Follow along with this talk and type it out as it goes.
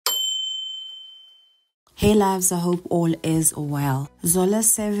Hey loves, I hope all is well. Zola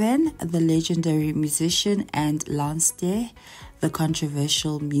 7, the legendary musician, and Lance Day, the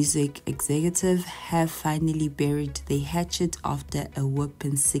controversial music executive, have finally buried the hatchet after a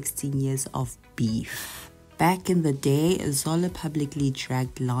whopping 16 years of beef. Back in the day, Zola publicly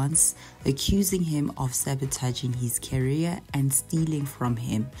dragged Lance, accusing him of sabotaging his career and stealing from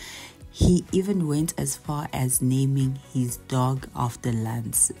him. He even went as far as naming his dog after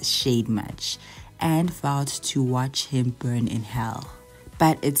Lance, shade much, and vowed to watch him burn in hell.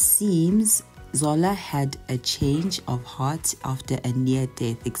 But it seems Zola had a change of heart after a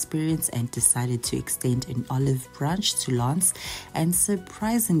near-death experience and decided to extend an olive branch to Lance, and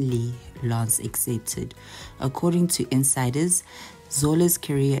surprisingly, Lance accepted. According to insiders, Zola's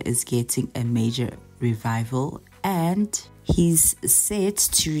career is getting a major revival, and he's set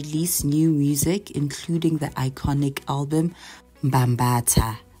to release new music, including the iconic album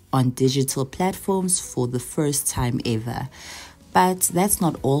Bambata, on digital platforms for the first time ever. But that's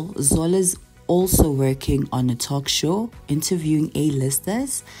not all. Zola's also working on a talk show, interviewing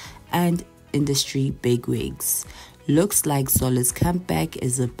A-listers and industry bigwigs. Looks like Zola's comeback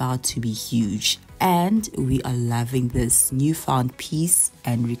is about to be huge, and we are loving this newfound peace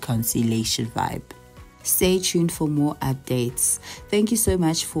and reconciliation vibe. Stay tuned for more updates. Thank you so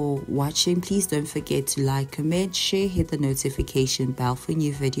much for watching. Please don't forget to like, comment, share, hit the notification bell for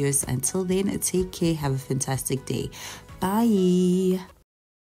new videos. Until then, take care. Have a fantastic day. Bye.